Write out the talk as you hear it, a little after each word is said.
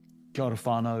Kia ora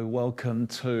whānau, welcome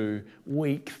to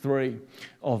week 3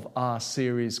 of our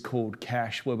series called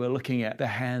Cash, where we're looking at the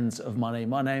hands of money.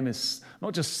 My name is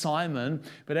not just Simon,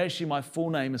 but actually my full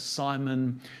name is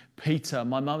Simon Peter.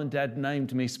 My mum and dad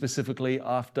named me specifically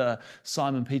after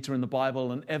Simon Peter in the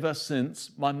Bible, and ever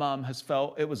since my mum has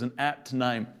felt it was an apt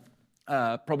name.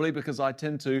 Probably because I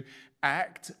tend to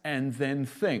act and then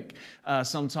think.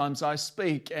 Sometimes I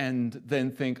speak and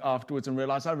then think afterwards and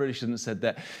realize I really shouldn't have said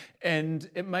that. And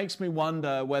it makes me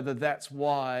wonder whether that's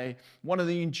why one of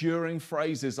the enduring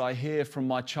phrases I hear from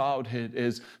my childhood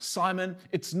is, Simon,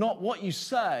 it's not what you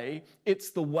say,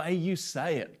 it's the way you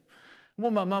say it.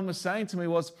 What my mum was saying to me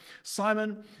was,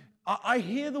 Simon, I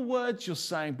hear the words you're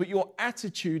saying, but your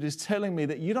attitude is telling me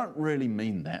that you don't really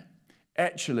mean that.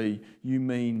 Actually, you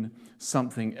mean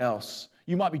something else.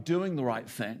 You might be doing the right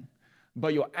thing,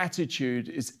 but your attitude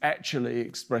is actually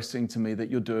expressing to me that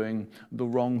you're doing the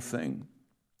wrong thing.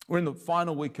 We're in the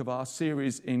final week of our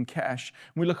series in Cash,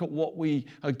 and we look at what we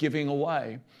are giving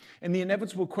away. And the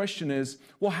inevitable question is,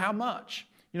 well, how much?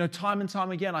 You know, time and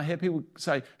time again, I hear people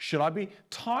say, should I be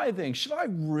tithing? Should I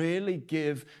really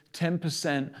give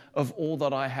 10% of all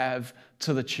that I have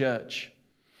to the church?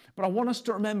 But I want us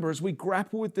to remember as we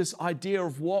grapple with this idea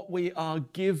of what we are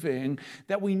giving,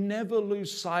 that we never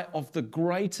lose sight of the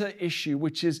greater issue,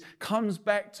 which comes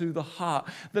back to the heart,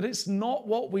 that it's not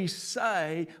what we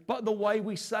say, but the way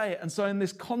we say it. And so in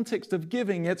this context of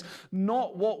giving, it's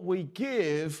not what we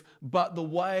give, but the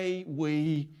way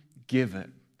we give it.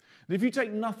 And if you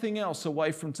take nothing else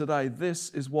away from today, this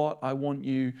is what I want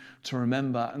you to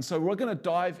remember. And so we're going to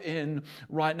dive in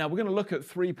right now. We're going to look at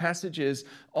 3 passages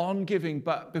on giving.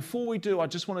 But before we do, I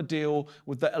just want to deal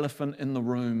with the elephant in the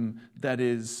room, that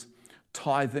is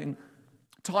tithing.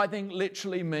 Tithing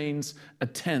literally means a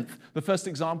tenth. The first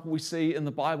example we see in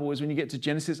the Bible is when you get to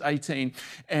Genesis 18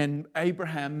 and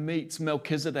Abraham meets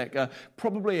Melchizedek,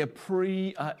 probably a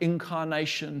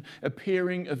pre-incarnation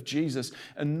appearing of Jesus.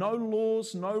 And no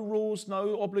laws, no rules,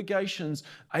 no obligations.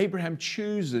 Abraham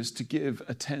chooses to give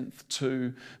a tenth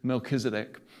to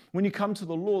Melchizedek. When you come to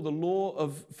the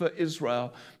law for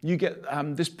Israel, you get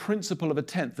this principle of a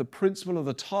tenth, the principle of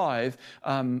the tithe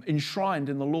enshrined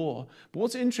in the law. But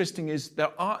what's interesting is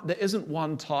there isn't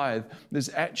one tithe. There's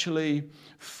actually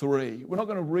 3. We're not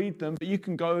going to read them, but you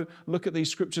can go look at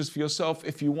these scriptures for yourself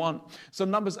if you want. So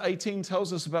Numbers 18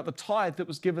 tells us about the tithe that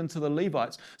was given to the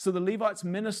Levites. So the Levites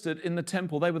ministered in the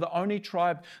temple. They were the only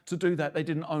tribe to do that. They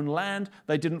didn't own land.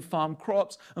 They didn't farm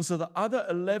crops. And so the other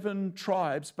 11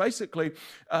 tribes, basically,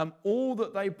 all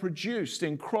that they produced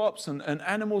in crops and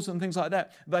animals and things like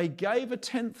that, they gave a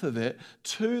tenth of it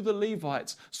to the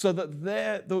Levites so that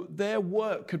their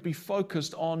work could be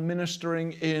focused on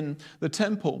ministering in the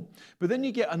temple. But then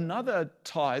you get another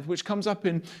tithe, which comes up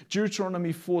in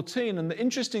Deuteronomy 14. And the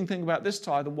interesting thing about this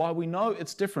tithe and why we know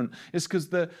it's different is because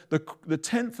the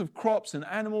tenth of crops and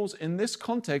animals in this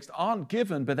context aren't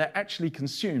given, but they're actually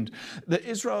consumed. The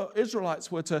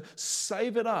Israelites were to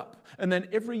save it up. And then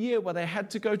every year where they had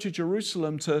to go to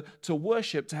Jerusalem to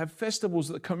worship, to have festivals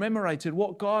that commemorated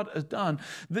what God had done,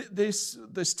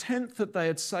 this tenth that they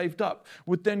had saved up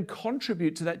would then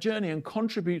contribute to that journey and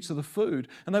contribute to the food.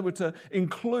 And they were to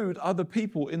include other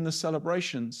people in the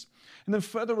celebrations. And then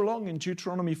further along in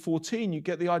Deuteronomy 14, you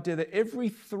get the idea that every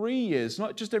 3 years,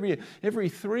 not just every year, every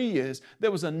 3 years,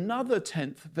 there was another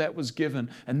tenth that was given.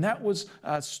 And that was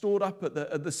stored up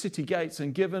at the city gates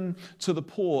and given to the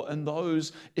poor and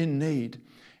those in need.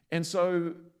 And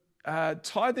so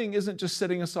tithing isn't just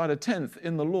setting aside a tenth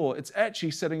in the law. It's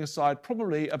actually setting aside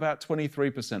probably about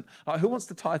 23%. Who wants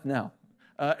to tithe now?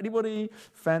 Anybody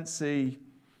fancy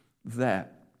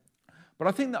that? But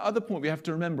I think the other point we have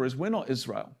to remember is we're not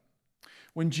Israel.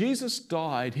 When Jesus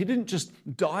died, he didn't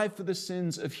just die for the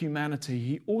sins of humanity.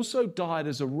 He also died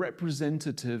as a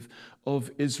representative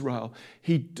of Israel.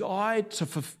 He died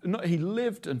he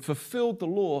lived and fulfilled the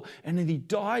law, and then he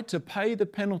died to pay the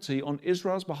penalty on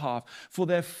Israel's behalf for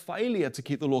their failure to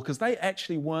keep the law, because they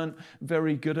actually weren't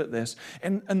very good at this.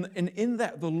 And in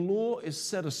that, the law is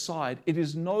set aside. It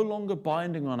is no longer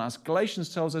binding on us.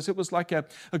 Galatians tells us it was like a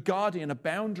guardian, a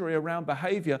boundary around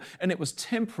behavior, and it was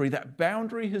temporary. That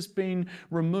boundary has been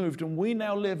removed, and we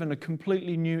now live in a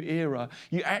completely new era.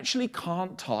 You actually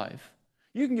can't tithe.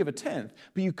 You can give a tenth,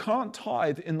 but you can't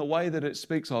tithe in the way that it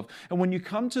speaks of. And when you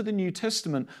come to the New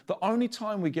Testament, the only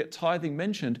time we get tithing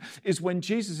mentioned is when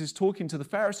Jesus is talking to the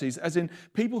Pharisees, as in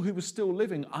people who were still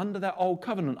living under that old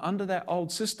covenant, under that old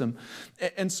system.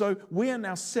 And so we are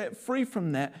now set free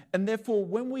from that. And therefore,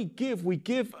 when we give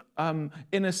in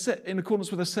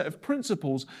accordance with a set of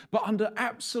principles, but under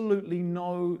absolutely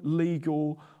no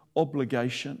legal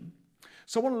obligation.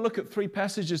 So I want to look at three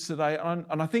passages today, and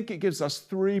I think it gives us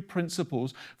three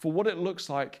principles for what it looks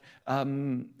like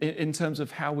in terms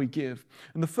of how we give.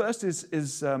 And the first is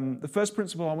the first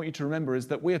principle I want you to remember is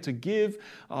that we are to give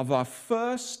of our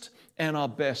first and our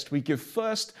best. We give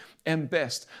first and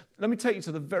best. Let me take you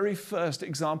to the very first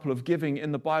example of giving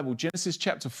in the Bible, Genesis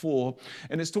chapter 4,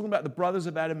 and it's talking about the brothers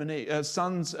of Adam and Eve,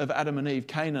 sons of Adam and Eve,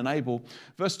 Cain and Abel.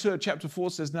 Verse 2 of chapter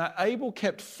 4 says, "Now Abel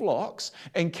kept flocks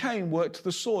and Cain worked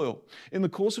the soil. In the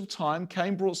course of time,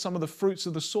 Cain brought some of the fruits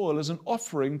of the soil as an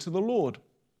offering to the Lord.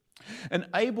 And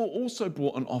Abel also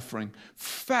brought an offering,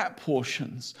 fat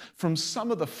portions from some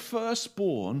of the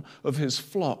firstborn of his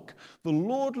flock. The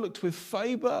Lord looked with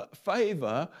favor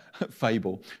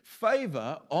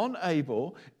on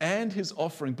Abel and his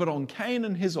offering, but on Cain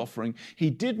and his offering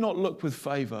he did not look with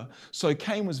favor. So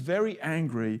Cain was very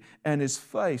angry and his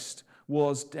face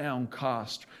was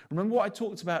downcast." Remember what I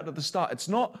talked about at the start. It's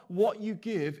not what you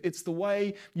give, it's the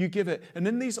way you give it. And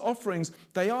in these offerings,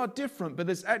 they are different, but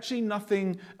there's actually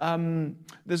nothing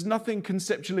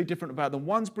conceptually different about them.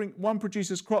 One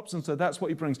produces crops, and so that's what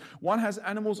he brings. One has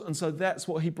animals, and so that's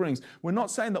what he brings. We're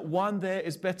not saying that one there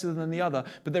is better than the other,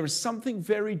 but there is something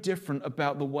very different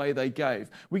about the way they gave.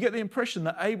 We get the impression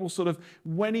that Abel sort of,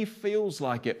 when he feels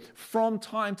like it, from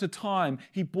time to time,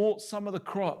 he bought some of the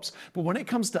crops. But when it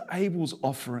comes to Abel's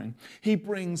offering, he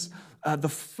brings the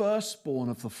firstborn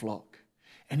of the flock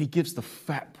and he gives the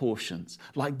fat portions,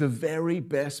 like the very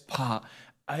best part.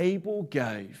 Abel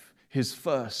gave his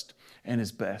first and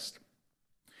his best.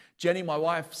 Jenny, my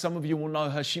wife, some of you will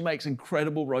know her, she makes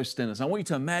incredible roast dinners. I want you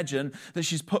to imagine that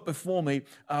she's put before me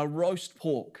roast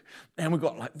pork. And we've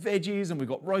got like veggies, and we've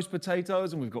got roast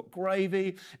potatoes, and we've got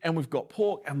gravy, and we've got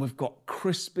pork, and we've got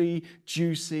crispy,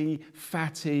 juicy,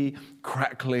 fatty,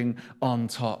 crackling on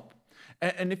top.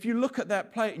 And if you look at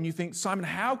that plate and you think, Simon,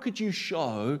 how could you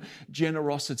show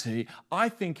generosity? I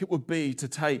think it would be to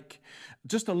take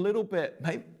just a little bit,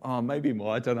 maybe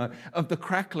more, I don't know, of the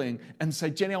crackling and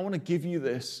say, Jenny, I want to give you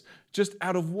this. Just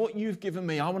out of what you've given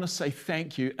me, I want to say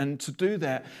thank you. And to do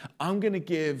that, I'm going to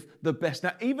give the best.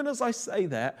 Now, even as I say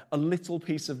that, a little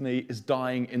piece of me is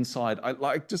dying inside.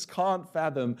 I just can't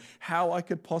fathom how I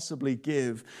could possibly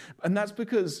give. And that's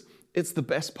because it's the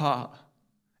best part.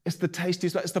 It's the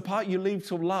tastiest part. It's the part you leave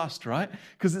till last, right?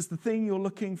 Because it's the thing you're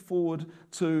looking forward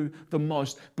to the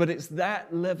most. But it's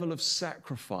that level of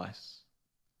sacrifice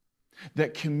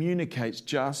that communicates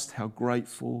just how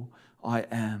grateful I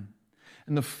am.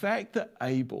 And the fact that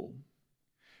Abel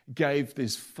gave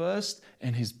his first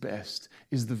and his best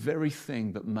is the very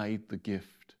thing that made the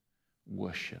gift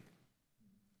worship.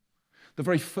 The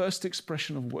very first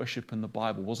expression of worship in the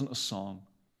Bible wasn't a song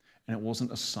and it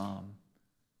wasn't a psalm.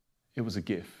 It was a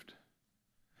gift.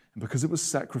 And because it was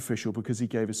sacrificial, because he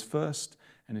gave his first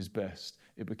and his best,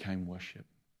 it became worship.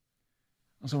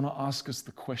 And so I want to ask us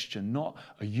the question, not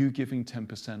are you giving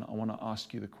 10%? I want to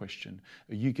ask you the question,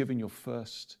 are you giving your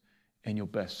first and your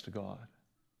best to God?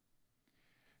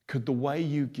 Could the way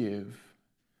you give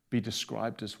be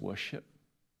described as worship?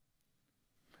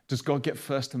 Does God get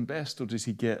first and best, or does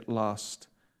he get last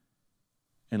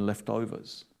and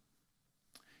leftovers?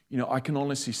 You know, I can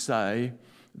honestly say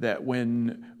that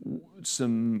when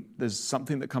there's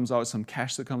something that comes our way, some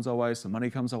cash that comes our way, some money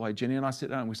comes our way, Jenny and I sit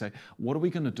down and we say, what are we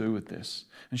going to do with this?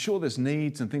 And sure, there's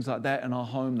needs and things like that in our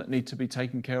home that need to be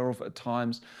taken care of at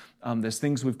times. There's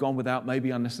things we've gone without,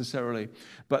 maybe unnecessarily.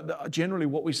 But generally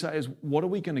what we say is, what are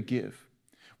we going to give?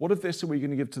 What of this are we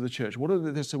going to give to the church? What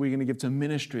of this are we going to give to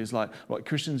ministries like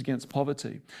Christians Against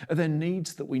Poverty? Are there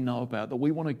needs that we know about that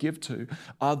we want to give to?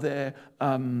 Are there...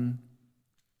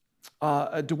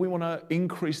 do we want to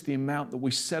increase the amount that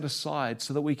we set aside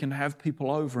so that we can have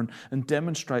people over and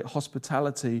demonstrate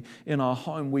hospitality in our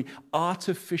home? We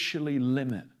artificially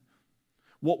limit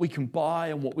what we can buy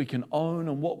and what we can own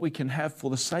and what we can have for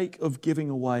the sake of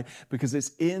giving away, because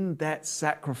it's in that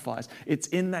sacrifice, it's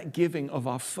in that giving of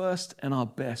our first and our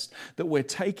best that we're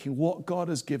taking what God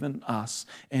has given us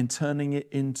and turning it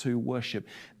into worship.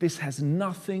 This has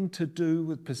nothing to do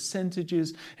with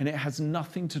percentages and it has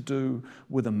nothing to do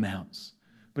with amounts,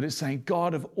 but it's saying,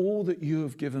 God, of all that you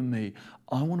have given me,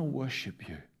 I want to worship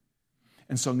you.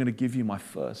 And so I'm going to give you my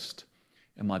first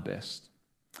and my best.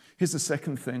 Here's the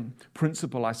second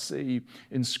principle I see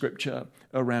in Scripture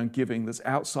around giving that's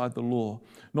outside the law.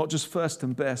 Not just first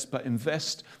and best, but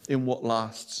invest in what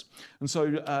lasts. And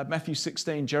so Matthew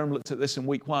 16, Jeremy looked at this in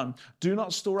week 1. Do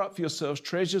not store up for yourselves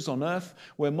treasures on earth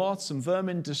where moths and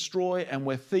vermin destroy and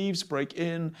where thieves break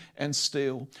in and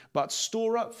steal. But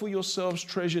store up for yourselves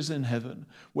treasures in heaven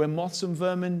where moths and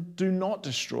vermin do not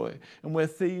destroy and where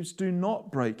thieves do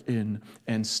not break in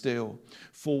and steal.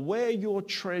 For where your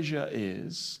treasure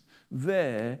is,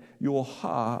 there your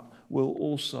heart will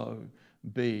also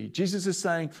be. Jesus is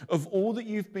saying, of all that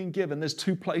you've been given, there's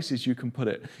two places you can put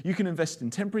it. You can invest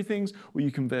in temporary things, or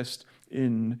you can invest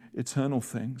in eternal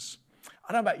things.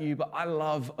 I don't know about you, but I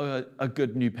love a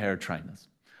good new pair of trainers.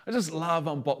 I just love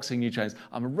unboxing new trainers.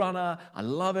 I'm a runner. I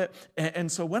love it.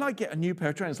 And so when I get a new pair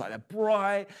of trainers, like they're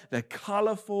bright, they're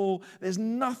colorful. There's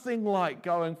nothing like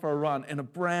going for a run in a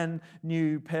brand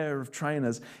new pair of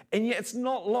trainers. And yet it's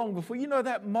not long before you know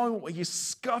that moment where you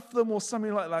scuff them or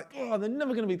something like, oh, they're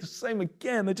never going to be the same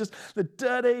again. They're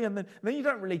dirty, and then you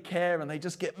don't really care, and they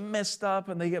just get messed up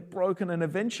and they get broken, and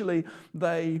eventually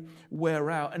they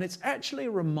wear out. And it's actually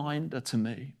a reminder to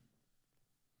me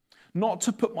not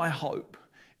to put my hope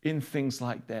in things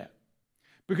like that.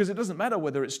 Because it doesn't matter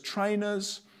whether it's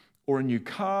trainers or a new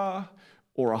car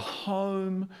or a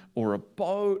home or a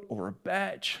boat or a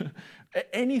batch,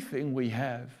 anything we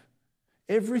have,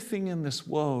 everything in this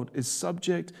world is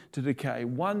subject to decay.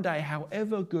 One day,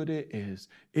 however good it is,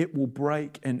 it will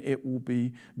break and it will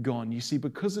be gone. You see,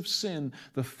 because of sin,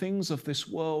 the things of this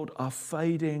world are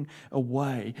fading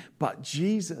away. But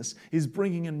Jesus is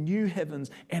bringing a new heavens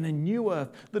and a new earth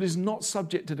that is not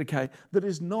subject to decay, that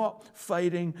is not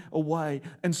fading away.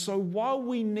 And so while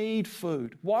we need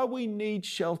food, while we need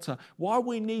shelter, while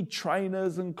we need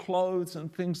trainers and clothes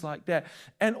and things like that,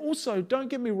 and also, don't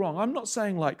get me wrong, I'm not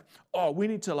saying we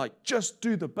need to just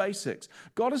do the basics.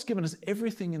 God has given us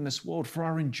everything in this world for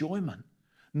our enjoyment.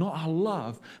 Not our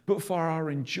love, but for our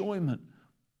enjoyment.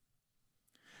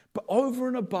 But over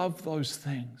and above those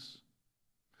things,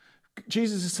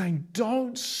 Jesus is saying,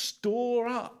 don't store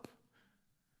up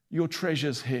your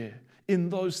treasures here in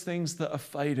those things that are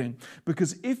fading.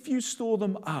 Because if you store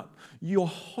them up, your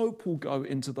hope will go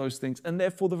into those things, and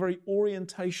therefore the very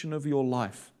orientation of your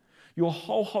life, your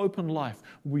whole hope and life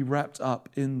will be wrapped up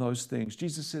in those things.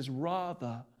 Jesus says,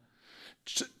 rather,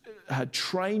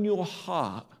 train your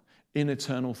heart in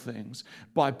eternal things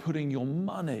by putting your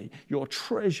money, your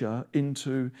treasure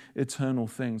into eternal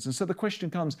things. And so the question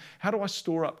comes, how do I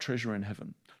store up treasure in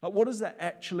heaven? What does that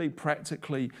actually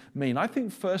practically mean? I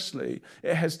think firstly,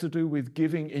 it has to do with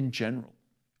giving in general.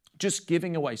 Just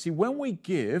giving away. See, when we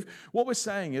give, what we're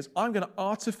saying is, I'm going to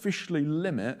artificially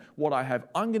limit what I have.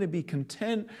 I'm going to be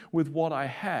content with what I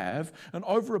have. And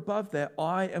over above that,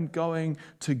 I am going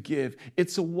to give.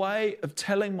 It's a way of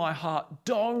telling my heart,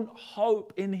 don't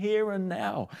hope in here and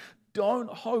now. Don't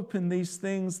hope in these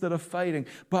things that are fading,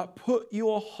 but put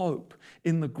your hope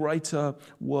in the greater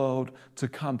world to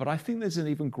come. But I think there's an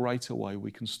even greater way we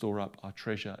can store up our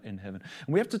treasure in heaven.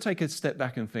 And we have to take a step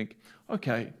back and think,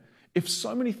 okay, if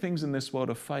so many things in this world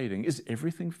are fading, is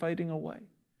everything fading away?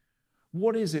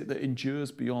 What is it that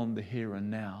endures beyond the here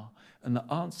and now? And the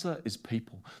answer is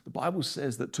people. The Bible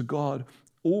says that to God,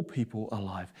 all people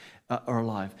are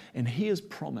alive. And He has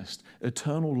promised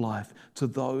eternal life to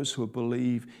those who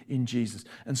believe in Jesus.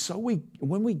 And so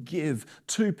when we give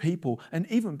to people, and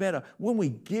even better, when we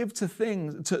give to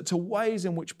things, to ways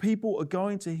in which people are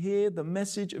going to hear the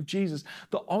message of Jesus,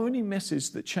 the only message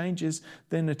that changes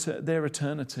their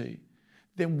eternity,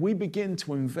 then we begin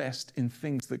to invest in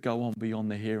things that go on beyond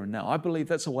the here and now. I believe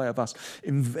that's a way of us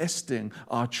investing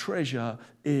our treasure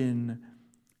in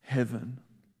heaven.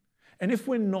 And if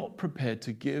we're not prepared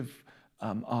to give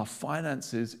our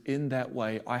finances in that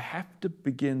way, I have to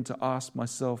begin to ask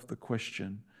myself the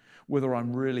question whether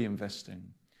I'm really investing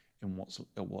in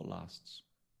what lasts.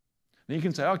 And you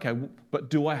can say, okay, but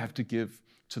do I have to give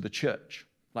to the church?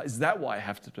 Is that what I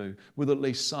have to do with at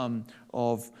least some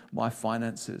of my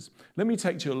finances? Let me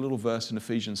take you a little verse in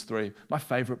Ephesians 3, my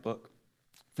favorite book,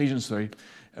 Ephesians 3.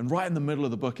 And right in the middle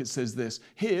of the book, it says this: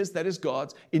 that is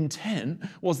God's intent,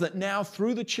 was that now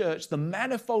through the church, the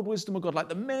manifold wisdom of God, like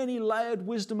the many-layered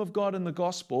wisdom of God in the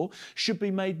gospel, should be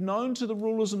made known to the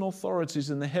rulers and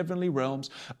authorities in the heavenly realms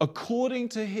according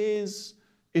to His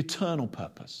eternal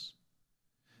purpose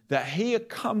that He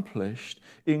accomplished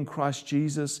in Christ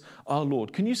Jesus our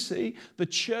Lord. Can you see? The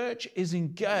church is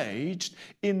engaged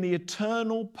in the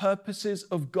eternal purposes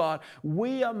of God.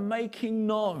 We are making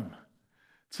known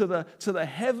to the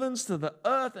heavens, to the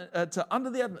earth, to under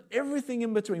the earth, everything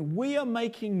in between. We are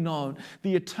making known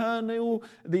the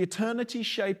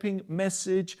eternity-shaping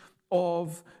message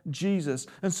of Jesus.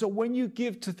 And so when you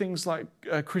give to things like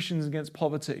Christians Against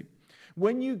Poverty,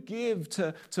 when you give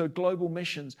to global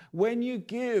missions, when you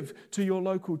give to your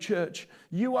local church,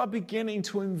 you are beginning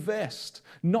to invest,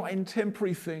 not in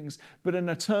temporary things, but in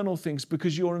eternal things,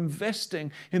 because you're investing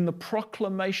in the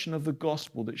proclamation of the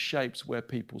gospel that shapes where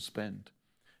people spend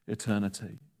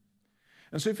eternity.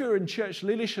 And so if you're in church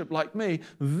leadership like me,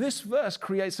 this verse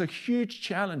creates a huge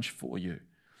challenge for you.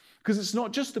 Because it's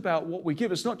not just about what we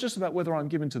give. It's not just about whether I'm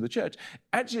giving to the church.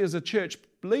 Actually, as a church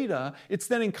leader, it's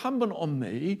then incumbent on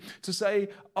me to say,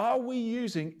 are we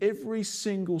using every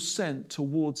single cent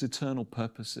towards eternal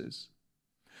purposes?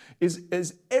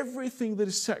 Is everything that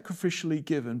is sacrificially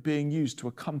given being used to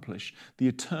accomplish the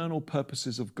eternal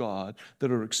purposes of God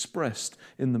that are expressed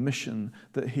in the mission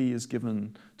that He has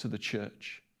given to the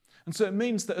church? And so it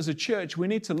means that as a church, we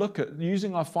need to look at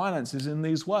using our finances in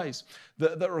these ways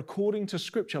that are according to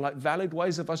Scripture, like valid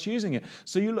ways of us using it.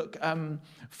 So you look,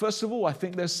 first of all, I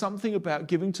think there's something about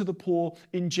giving to the poor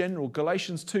in general.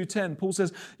 Galatians 2:10, Paul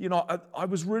says, I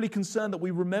was really concerned that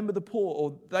we remember the poor,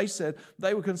 or they said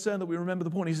they were concerned that we remember the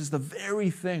poor. And he says, the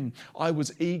very thing I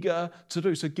was eager to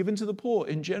do. So giving to the poor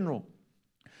in general.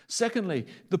 Secondly,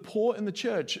 the poor in the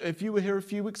church. If you were here a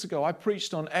few weeks ago, I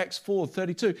preached on Acts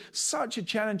 4:32. Such a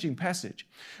challenging passage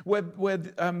where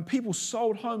people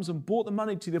sold homes and brought the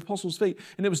money to the apostles' feet,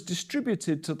 and it was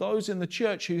distributed to those in the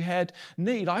church who had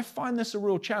need. I find this a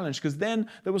real challenge because then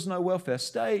there was no welfare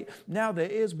state. Now there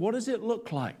is. What does it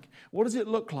look like? What does it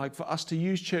look like for us to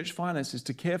use church finances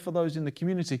to care for those in the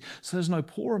community so there's no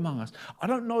poor among us? I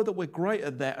don't know that we're great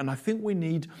at that, and I think we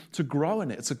need to grow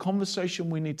in it. It's a conversation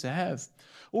we need to have.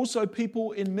 Also,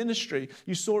 people in ministry.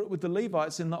 You saw it with the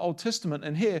Levites in the Old Testament.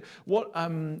 And here, what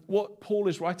Paul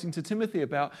is writing to Timothy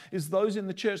about is those in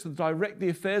the church that direct the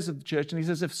affairs of the church. And he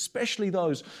says, especially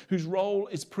those whose role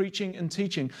is preaching and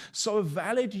teaching. So a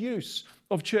valid use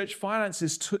of church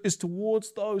finances is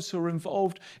towards those who are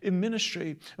involved in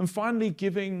ministry. And finally,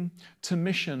 giving to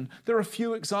mission. There are a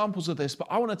few examples of this, but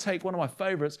I want to take one of my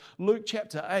favorites, Luke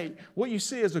chapter 8. What you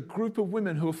see is a group of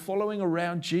women who are following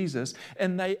around Jesus,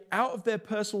 and they, out of their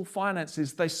personal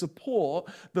finances, they support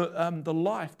the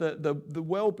life, the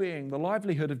well-being, the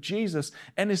livelihood of Jesus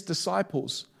and his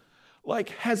disciples. Like,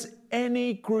 has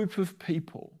any group of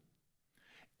people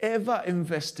ever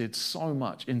invested so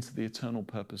much into the eternal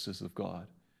purposes of God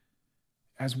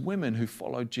as women who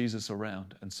followed Jesus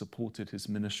around and supported his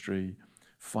ministry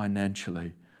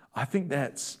financially? I think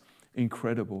that's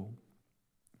incredible.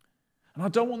 And I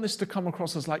don't want this to come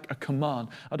across as like a command.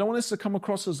 I don't want this to come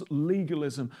across as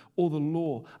legalism or the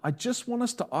law. I just want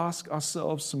us to ask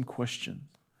ourselves some questions.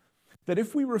 That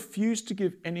if we refuse to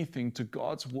give anything to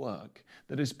God's work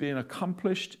that is being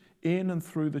accomplished in and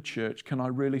through the church, can I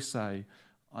really say,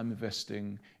 I'm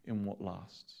investing in what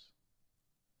lasts?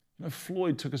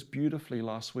 Floyd took us beautifully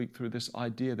last week through this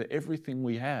idea that everything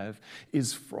we have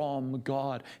is from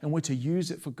God and we're to use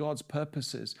it for God's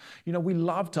purposes. We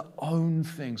love to own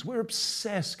things. We're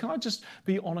obsessed. Can I just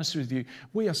be honest with you?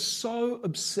 We are so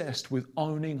obsessed with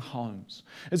owning homes.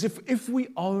 As if we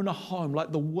own a home,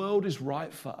 like the world is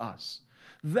right for us.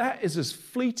 That is as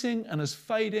fleeting and as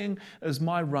fading as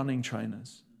my running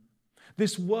trainers.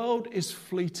 This world is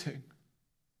fleeting.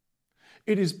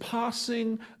 It is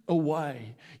passing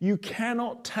away. You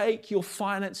cannot take your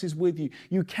finances with you.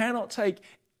 You cannot take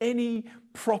any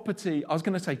property. I was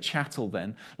going to say chattel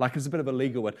then, like it's a bit of a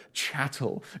legal word.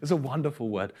 Chattel is a wonderful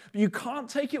word. But you can't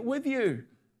take it with you.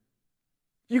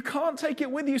 You can't take it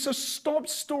with you, so stop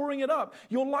storing it up.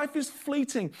 Your life is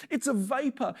fleeting. It's a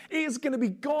vapor. It is going to be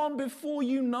gone before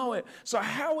you know it. So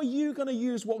how are you going to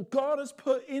use what God has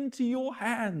put into your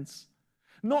hands?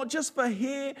 Not just for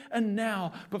here and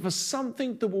now, but for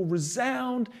something that will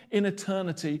resound in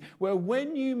eternity, where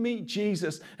when you meet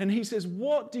Jesus and he says,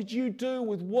 what did you do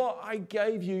with what I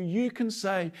gave you? You can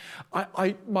say,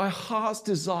 my heart's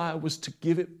desire was to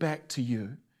give it back to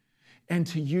you and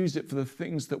to use it for the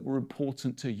things that were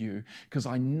important to you, because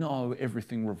I know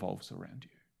everything revolves around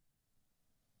you.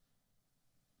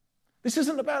 This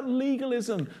isn't about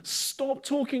legalism. Stop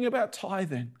talking about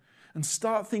tithing. And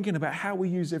start thinking about how we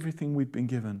use everything we've been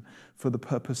given for the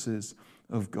purposes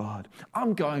of God.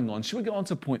 I'm going on. Should we go on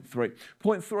to point 3?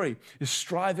 Point 3 is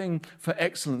striving for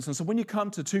excellence. And so when you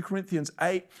come to 2 Corinthians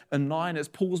 8 and 9, it's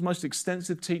Paul's most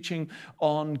extensive teaching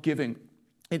on giving.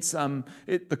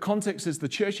 The context is the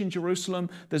church in Jerusalem.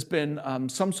 There's been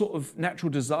some sort of natural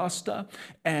disaster,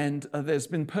 and there's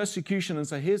been persecution. And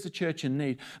so here's the church in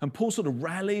need. And Paul sort of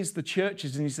rallies the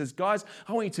churches, and he says, guys,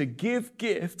 I want you to give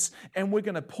gifts, and we're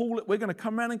going to pull it. We're going to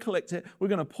come around and collect it. We're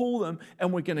going to pull them,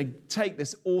 and we're going to take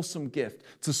this awesome gift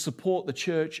to support the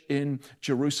church in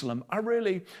Jerusalem. I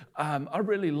really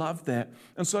love that.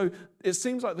 And so it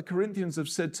seems like the Corinthians have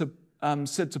said to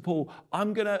Paul,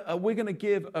 we're going to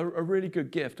give a really good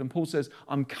gift. And Paul says,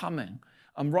 I'm coming.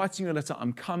 I'm writing you a letter.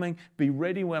 I'm coming. Be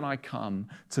ready when I come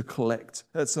to collect,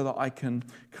 so that I can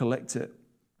collect it.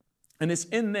 And it's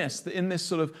in this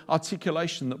sort of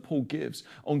articulation that Paul gives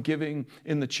on giving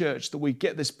in the church that we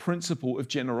get this principle of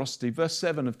generosity. Verse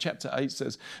 7 of chapter 8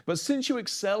 says, "But since you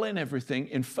excel in everything,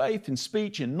 in faith, in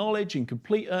speech, in knowledge, in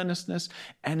complete earnestness,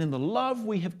 and in the love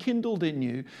we have kindled in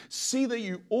you, see that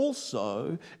you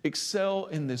also excel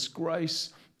in this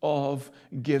grace of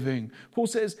giving." Paul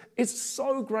says, it's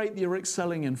so great that you're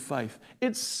excelling in faith.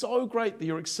 It's so great that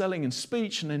you're excelling in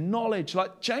speech and in knowledge.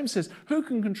 Like James says, who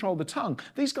can control the tongue?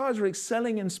 These guys are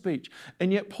excelling in speech.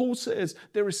 And yet Paul says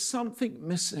there is something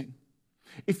missing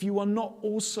if you are not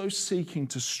also seeking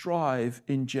to strive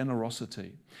in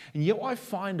generosity. And yet what I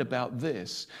find about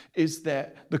this is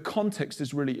that the context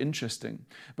is really interesting,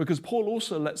 because Paul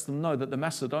also lets them know that the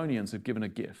Macedonians have given a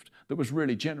gift that was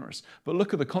really generous. But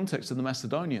look at the context of the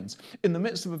Macedonians. In the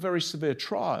midst of a very severe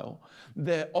trial,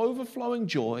 their overflowing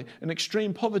joy and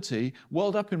extreme poverty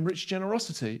welled up in rich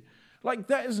generosity. Like,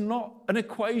 that is not an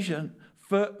equation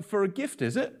for a gift,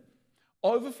 is it?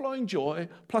 Overflowing joy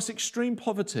plus extreme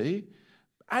poverty,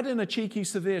 add in a cheeky,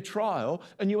 severe trial,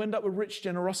 and you end up with rich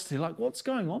generosity. Like, what's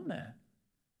going on there?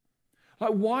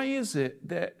 Like, why is it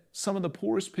that some of the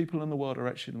poorest people in the world are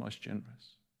actually the most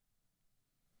generous?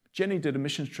 Jenny did a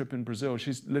missions trip in Brazil.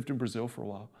 She's lived in Brazil for a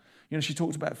while. You know, she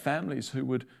talked about families who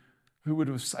would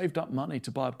have saved up money to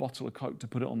buy a bottle of Coke to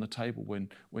put it on the table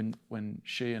when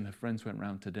she and her friends went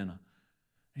round to dinner.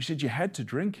 And she said you had to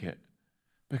drink it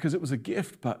because it was a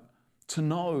gift, but to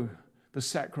know the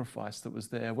sacrifice that was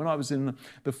there. When I was in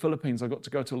the Philippines, I got to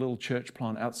go to a little church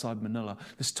plant outside Manila,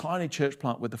 this tiny church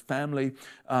plant where the family,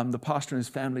 the pastor and his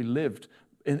family lived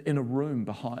in a room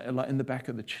behind, like in the back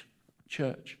of the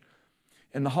church.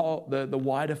 And the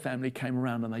wider family came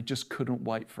around and they just couldn't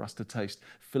wait for us to taste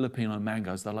Filipino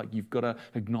mangoes. They're like, you've got to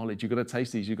acknowledge, you've got to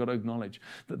taste these, you've got to acknowledge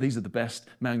that these are the best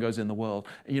mangoes in the world.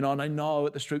 You know, and I know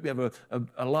at the street we have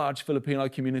a large Filipino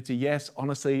community. Yes,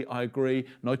 honestly, I agree.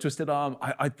 No twisted arm.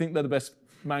 I think they're the best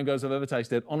mangoes I've ever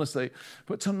tasted, honestly.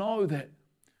 But to know that,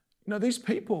 you know, these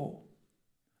people,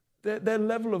 their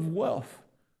level of wealth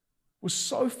was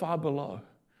so far below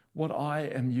what I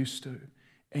am used to.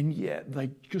 And yet they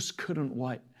just couldn't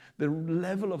wait. The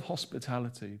level of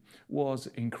hospitality was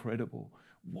incredible.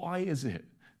 Why is it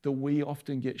that we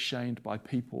often get shamed by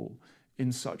people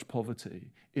in such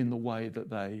poverty in the way that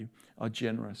they are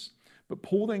generous? But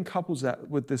Paul then couples that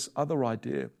with this other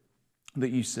idea that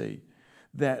you see,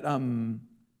 that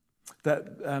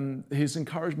his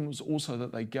encouragement was also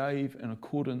that they gave in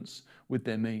accordance with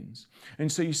their means.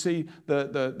 And so you see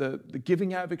the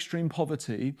giving out of extreme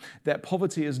poverty, that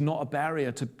poverty is not a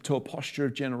barrier to a posture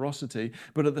of generosity,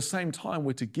 but at the same time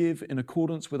we're to give in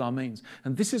accordance with our means.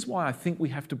 And this is why I think we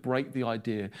have to break the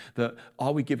idea that,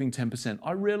 are we giving 10%?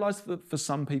 I realize that for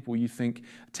some people you think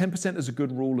 10% is a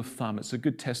good rule of thumb, it's a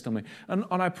good testimony. And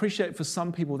I appreciate for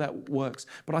some people that works,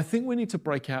 but I think we need to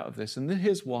break out of this. And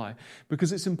here's why.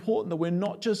 Because it's important that we're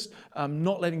not just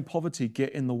not letting poverty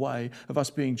get in the way of us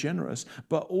being generous,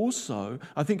 but also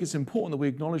I think it's important that we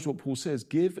acknowledge what Paul says,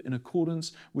 give in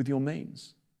accordance with your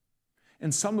means.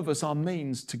 And some of us, our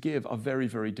means to give are very,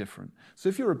 very different. So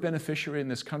if you're a beneficiary in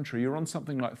this country, you're on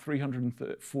something like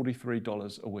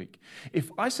 $343 a week.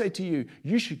 If I say to you,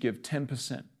 you should give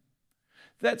 10%,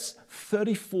 that's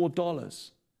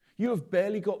 $34. You have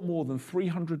barely got more than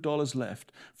 $300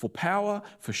 left for power,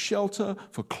 for shelter,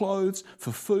 for clothes,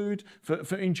 for food,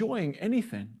 for enjoying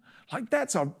anything. Like,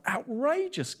 that's an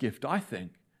outrageous gift, I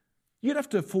think. You'd have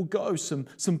to forego some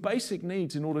basic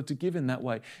needs in order to give in that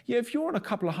way. Yeah, if you're on a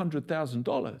couple of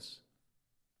 $100,000,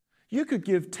 you could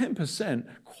give 10%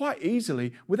 quite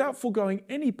easily without foregoing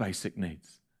any basic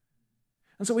needs.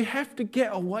 And so we have to get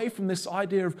away from this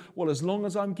idea of, well, as long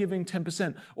as I'm giving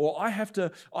 10%, or I have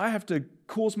to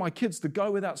cause my kids to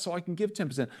go without so I can give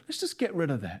 10%. Let's just get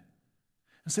rid of that.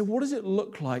 And say, what does it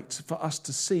look like for us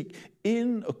to seek,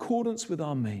 in accordance with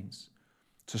our means,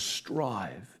 to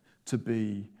strive to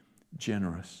be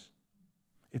generous?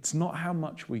 It's not how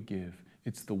much we give,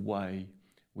 it's the way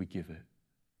we give it.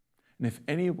 And if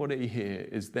anybody here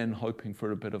is then hoping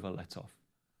for a bit of a let-off,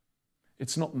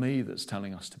 it's not me that's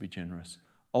telling us to be generous.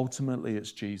 Ultimately,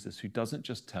 it's Jesus who doesn't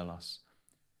just tell us,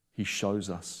 he shows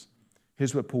us.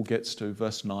 Here's where Paul gets to,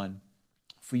 verse 9.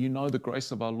 For you know the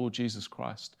grace of our Lord Jesus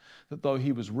Christ, that though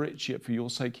he was rich, yet for your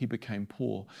sake he became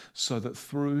poor, so that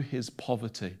through his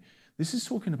poverty, this is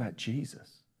talking about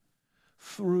Jesus,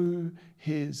 through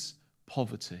his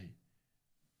poverty,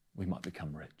 we might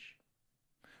become rich.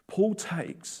 Paul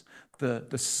takes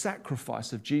the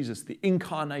sacrifice of Jesus, the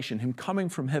incarnation, him coming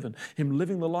from heaven, him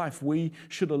living the life we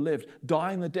should have lived,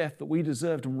 dying the death that we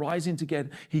deserved and rising together.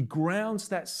 He grounds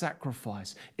that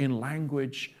sacrifice in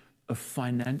language of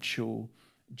financial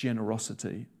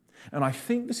generosity. And I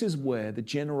think this is where the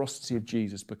generosity of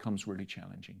Jesus becomes really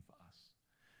challenging for us.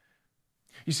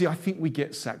 You see, I think we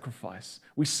get sacrifice.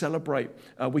 We celebrate,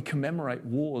 we commemorate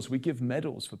wars. We give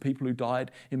medals for people who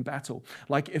died in battle.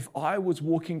 Like if I was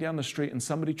walking down the street and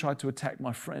somebody tried to attack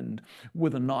my friend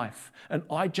with a knife and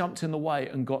I jumped in the way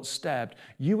and got stabbed,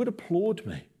 you would applaud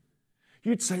me.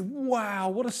 You'd say, wow,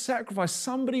 what a sacrifice.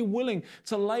 Somebody willing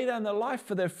to lay down their life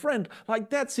for their friend. Like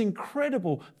that's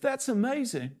incredible. That's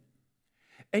amazing.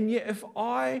 And yet if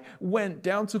I went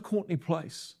down to Courtney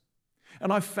Place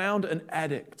and I found an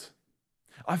addict,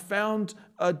 I found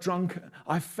a drunkard,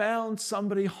 I found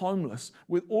somebody homeless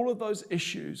with all of those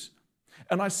issues,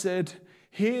 and I said,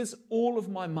 here's all of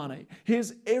my money,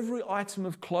 here's every item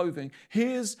of clothing,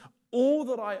 here's all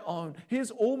that I own, here's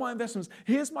all my investments,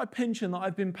 here's my pension that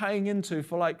I've been paying into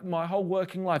for like my whole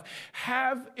working life.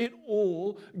 Have it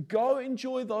all, go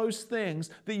enjoy those things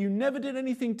that you never did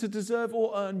anything to deserve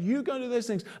or earn. You go do those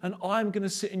things and I'm going to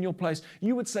sit in your place.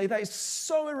 You would say that is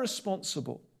so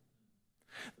irresponsible.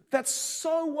 That's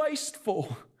so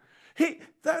wasteful.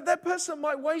 That person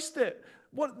might waste it.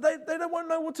 They won't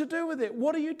know what to do with it.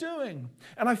 What are you doing?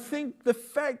 And I think the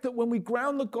fact that when we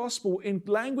ground the gospel in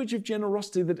language of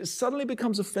generosity, that it suddenly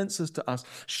becomes offensive to us,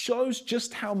 shows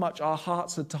just how much our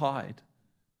hearts are tied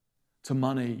to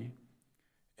money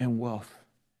and wealth.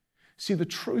 See, the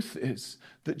truth is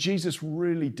that Jesus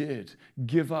really did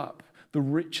give up the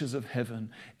riches of heaven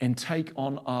and take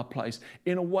on our place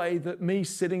in a way that me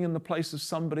sitting in the place of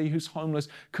somebody who's homeless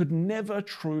could never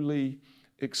truly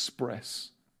express.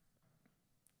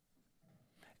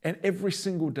 And every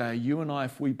single day, you and I,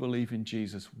 if we believe in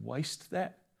Jesus, waste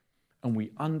that and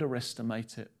we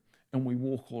underestimate it and we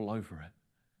walk all over it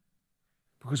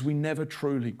because we never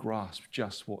truly grasp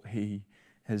just what he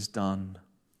has done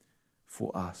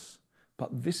for us.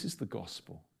 But this is the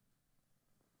gospel.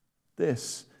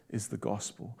 This is the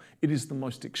gospel. It is the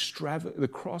most the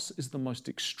cross is the most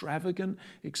extravagant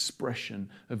expression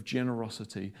of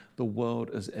generosity the world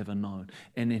has ever known.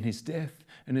 And in his death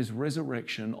and his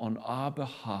resurrection on our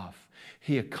behalf,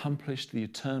 he accomplished the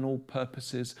eternal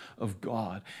purposes of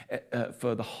God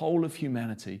for the whole of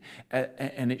humanity.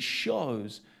 And it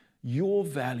shows your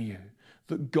value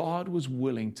that God was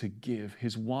willing to give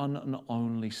his one and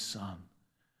only Son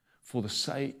for the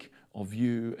sake of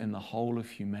you and the whole of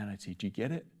humanity. Do you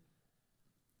get it?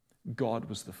 God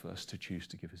was the first to choose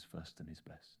to give his first and his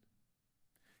best.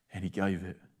 And he gave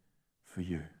it for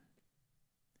you.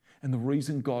 And the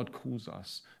reason God calls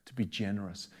us to be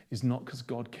generous is not because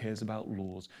God cares about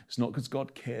laws. It's not because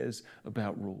God cares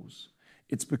about rules.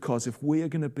 It's because if we are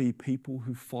going to be people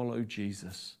who follow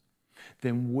Jesus,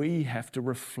 then we have to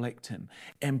reflect him.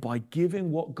 And by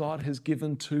giving what God has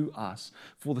given to us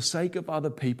for the sake of other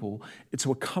people,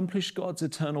 to accomplish God's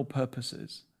eternal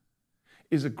purposes,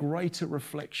 is a greater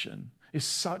reflection, is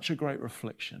such a great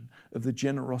reflection of the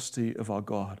generosity of our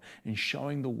God in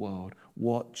showing the world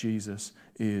what Jesus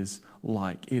is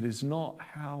like. It is not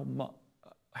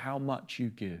how much you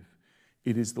give.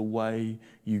 It is the way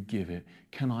you give it.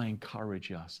 Can I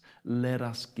encourage us? Let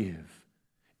us give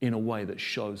in a way that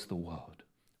shows the world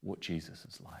what Jesus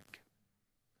is like.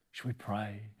 Should we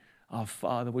pray? Our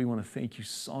Father, we want to thank you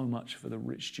so much for the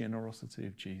rich generosity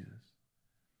of Jesus.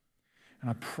 And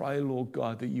I pray, Lord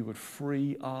God, that you would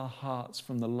free our hearts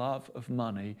from the love of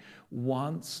money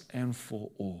once and for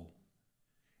all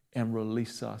and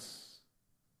release us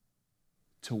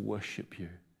to worship you,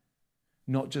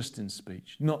 not just in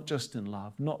speech, not just in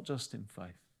love, not just in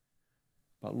faith,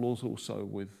 but Lord, also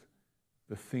with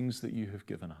the things that you have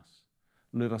given us.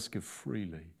 Let us give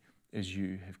freely as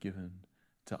you have given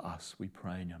to us. We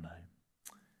pray in your name.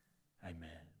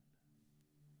 Amen.